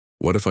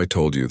What if I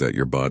told you that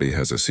your body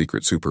has a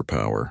secret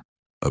superpower,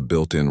 a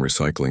built-in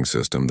recycling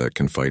system that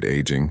can fight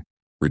aging,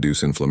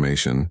 reduce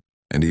inflammation,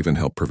 and even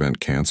help prevent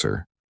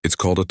cancer? It's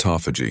called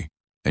autophagy,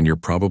 and you're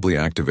probably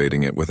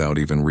activating it without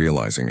even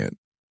realizing it.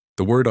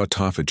 The word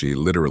autophagy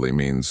literally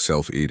means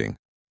self-eating.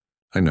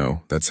 I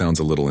know, that sounds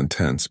a little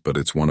intense, but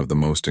it's one of the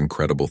most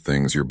incredible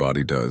things your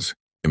body does.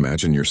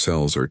 Imagine your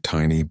cells are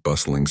tiny,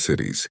 bustling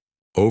cities.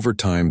 Over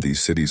time,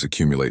 these cities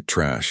accumulate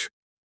trash,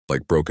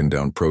 like broken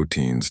down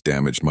proteins,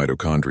 damaged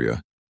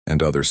mitochondria,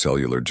 and other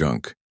cellular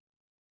junk.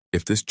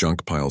 If this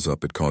junk piles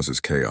up, it causes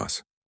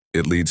chaos.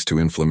 It leads to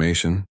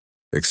inflammation,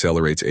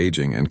 accelerates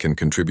aging, and can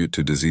contribute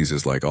to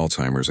diseases like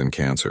Alzheimer's and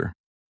cancer.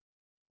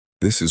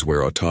 This is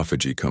where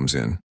autophagy comes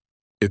in.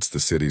 It's the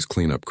city's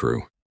cleanup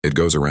crew. It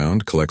goes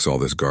around, collects all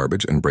this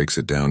garbage, and breaks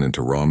it down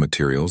into raw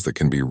materials that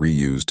can be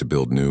reused to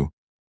build new,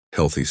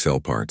 healthy cell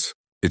parts.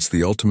 It's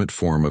the ultimate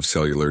form of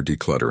cellular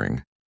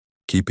decluttering,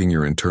 keeping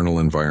your internal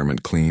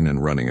environment clean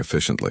and running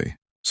efficiently.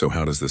 So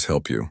how does this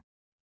help you?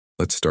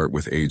 Let's start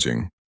with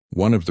aging.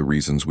 One of the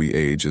reasons we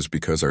age is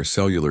because our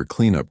cellular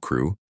cleanup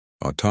crew,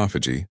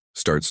 autophagy,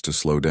 starts to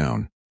slow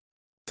down.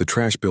 The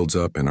trash builds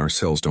up and our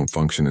cells don't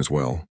function as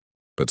well.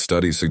 But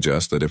studies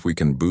suggest that if we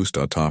can boost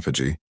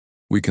autophagy,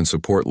 we can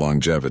support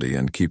longevity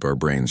and keep our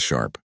brains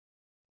sharp.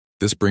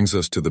 This brings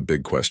us to the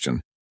big question.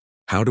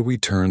 How do we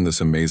turn this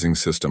amazing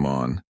system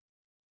on?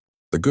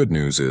 The good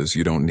news is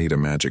you don't need a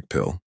magic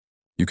pill.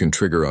 You can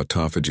trigger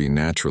autophagy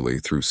naturally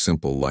through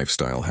simple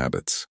lifestyle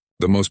habits.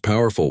 The most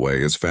powerful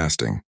way is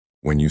fasting.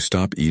 When you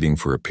stop eating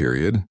for a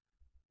period,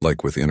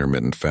 like with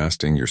intermittent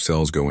fasting, your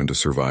cells go into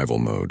survival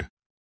mode.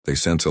 They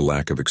sense a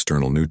lack of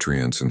external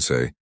nutrients and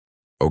say,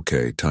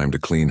 okay, time to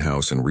clean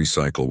house and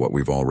recycle what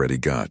we've already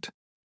got.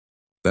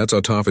 That's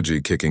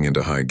autophagy kicking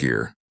into high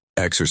gear.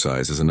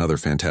 Exercise is another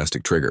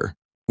fantastic trigger.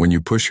 When you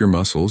push your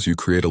muscles, you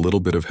create a little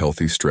bit of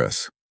healthy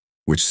stress,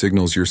 which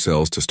signals your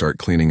cells to start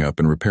cleaning up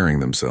and repairing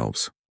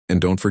themselves. And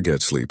don't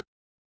forget sleep.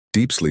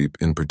 Deep sleep,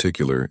 in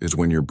particular, is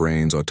when your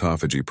brain's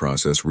autophagy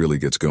process really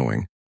gets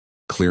going,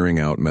 clearing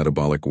out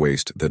metabolic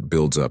waste that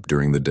builds up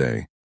during the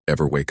day.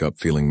 Ever wake up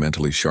feeling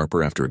mentally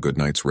sharper after a good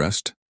night's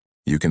rest?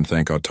 You can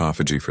thank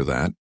autophagy for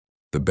that.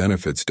 The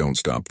benefits don't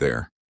stop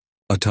there.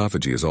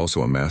 Autophagy is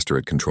also a master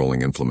at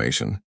controlling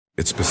inflammation.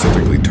 It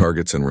specifically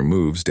targets and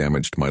removes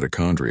damaged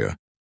mitochondria,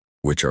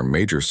 which are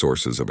major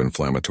sources of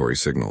inflammatory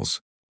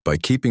signals. By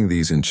keeping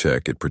these in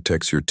check, it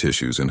protects your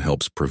tissues and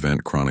helps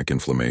prevent chronic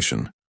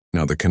inflammation.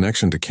 Now, the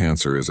connection to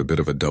cancer is a bit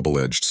of a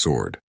double-edged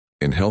sword.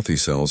 In healthy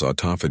cells,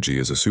 autophagy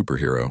is a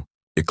superhero.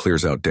 It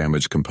clears out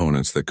damaged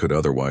components that could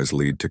otherwise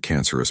lead to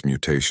cancerous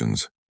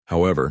mutations.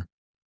 However,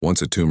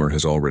 once a tumor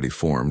has already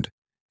formed,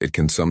 it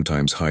can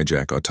sometimes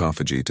hijack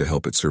autophagy to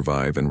help it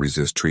survive and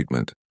resist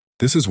treatment.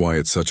 This is why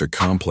it's such a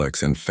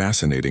complex and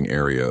fascinating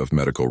area of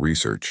medical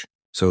research.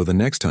 So the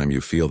next time you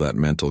feel that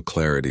mental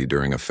clarity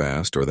during a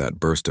fast or that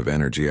burst of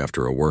energy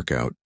after a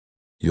workout,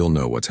 you'll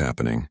know what's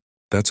happening.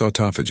 That's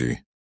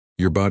autophagy,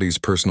 your body's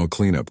personal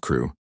cleanup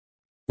crew,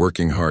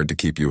 working hard to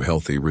keep you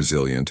healthy,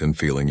 resilient, and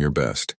feeling your best.